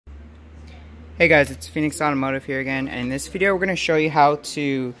Hey guys, it's Phoenix Automotive here again, and in this video we're going to show you how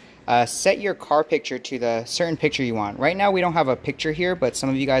to set your car picture to the certain picture you want. Right now we don't have a picture here, but some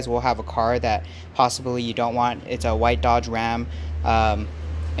of you guys will have a car that possibly you don't want. It's a white Dodge Ram and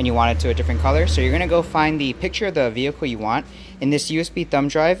you want it to a different color. So you're going to go find the picture of the vehicle you want. In this USB thumb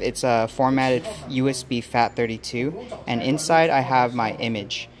drive, it's a formatted USB FAT32, and inside I have my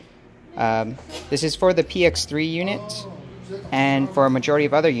image. This is for the PX3 unit. And for a majority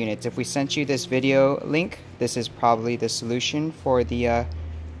of other units, if we sent you this video link, this is probably the solution for the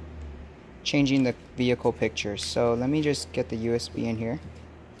changing the vehicle pictures. So let me just get the USB in here.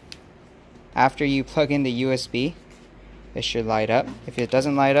 After you plug in the USB, it should light up. If it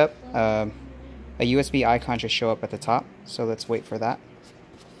doesn't light up, a USB icon should show up at the top. So let's wait for that.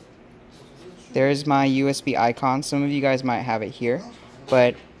 There's my USB icon. Some of you guys might have it here,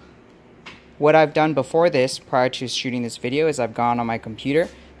 but what I've done before this, prior to shooting this video, is I've gone on my computer,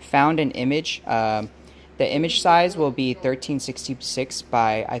 found an image. The image size will be 1366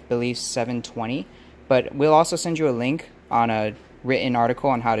 by, I believe, 720. But we'll also send you a link on a written article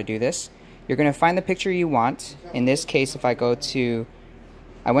on how to do this. You're going to find the picture you want. In this case, if I went to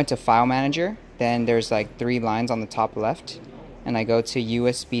File Manager, then there's like 3 lines on the top left. And I go to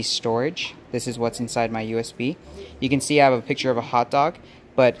USB storage. This is what's inside my USB. You can see I have a picture of a hot dog.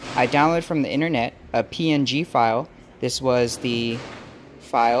 But I downloaded from the internet a PNG file. This was the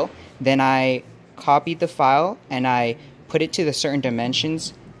file. Then I copied the file and I put it to the certain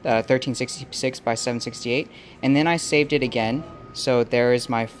dimensions, 1366 by 768, and then I saved it again. So there is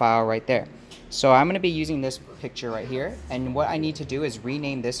my file right there. So I'm going to be using this picture right here, and what I need to do is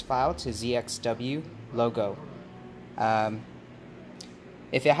rename this file to ZXW logo.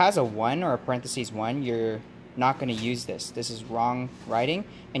 If it has a 1 or a parentheses 1, you're not going to use this. This is wrong writing,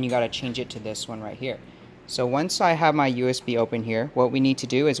 and you got to change it to this one right here. So once I have my USB open here, what we need to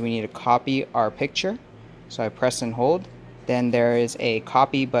do is we need to copy our picture. So I press and hold. Then there is a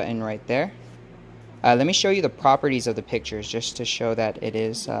copy button right there. Let me show you the properties of the pictures just to show that it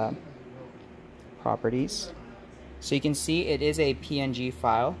is properties. So you can see it is a PNG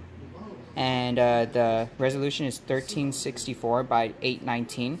file, and the resolution is 1364 by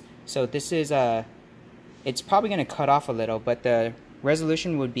 819. So this is a it's probably going to cut off a little, but the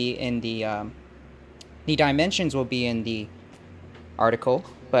resolution would be in the dimensions will be in the article.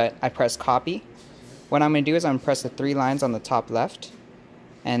 But I press copy. What I'm going to do is I'm going to press the 3 lines on the top left,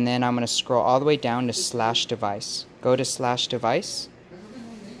 and then I'm going to scroll all the way down to /device. Go to /device,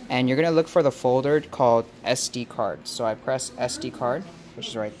 and you're going to look for the folder called SD card. So I press SD card, which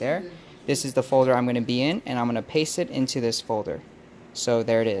is right there. This is the folder I'm going to be in, and I'm going to paste it into this folder. So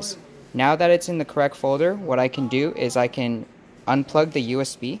there it is. Now that it's in the correct folder, what I can do is I can unplug the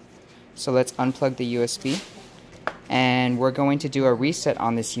USB. So let's unplug the USB. And we're going to do a reset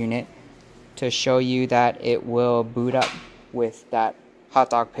on this unit to show you that it will boot up with that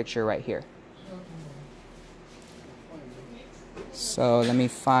hot dog picture right here. So let me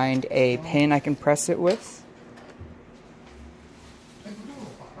find a pin I can press it with.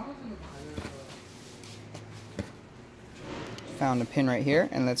 Found a pin right here,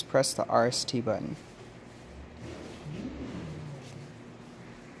 and let's press the RST button.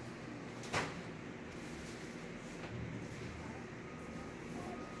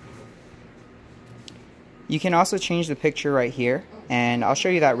 You can also change the picture right here, and I'll show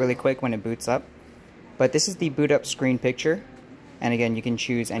you that really quick when it boots up. But this is the boot up screen picture, and again, you can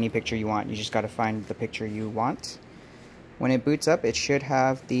choose any picture you want. You just got to find the picture you want. When it boots up, it should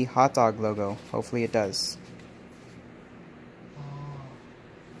have the hot dog logo. Hopefully it does.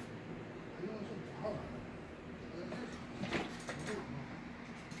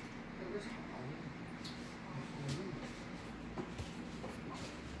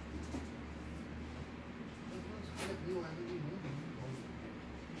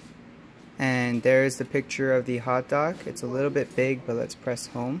 And there's the picture of the hot dog. It's a little bit big, but let's press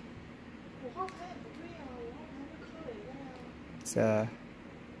home. It's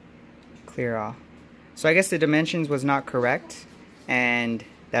clear off. So I guess the dimensions was not correct, and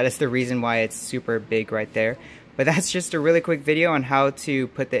that is the reason why it's super big right there. But that's just a really quick video on how to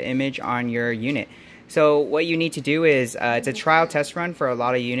put the image on your unit. So what you need to do is, it's a trial test run for a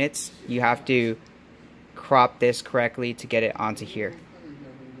lot of units. You have to crop this correctly to get it onto here.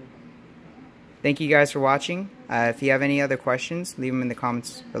 Thank you guys for watching. If you have any other questions, leave them in the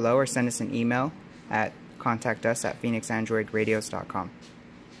comments below or send us an email at contact us at phoenixandroidradios.com.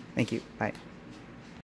 Thank you. Bye.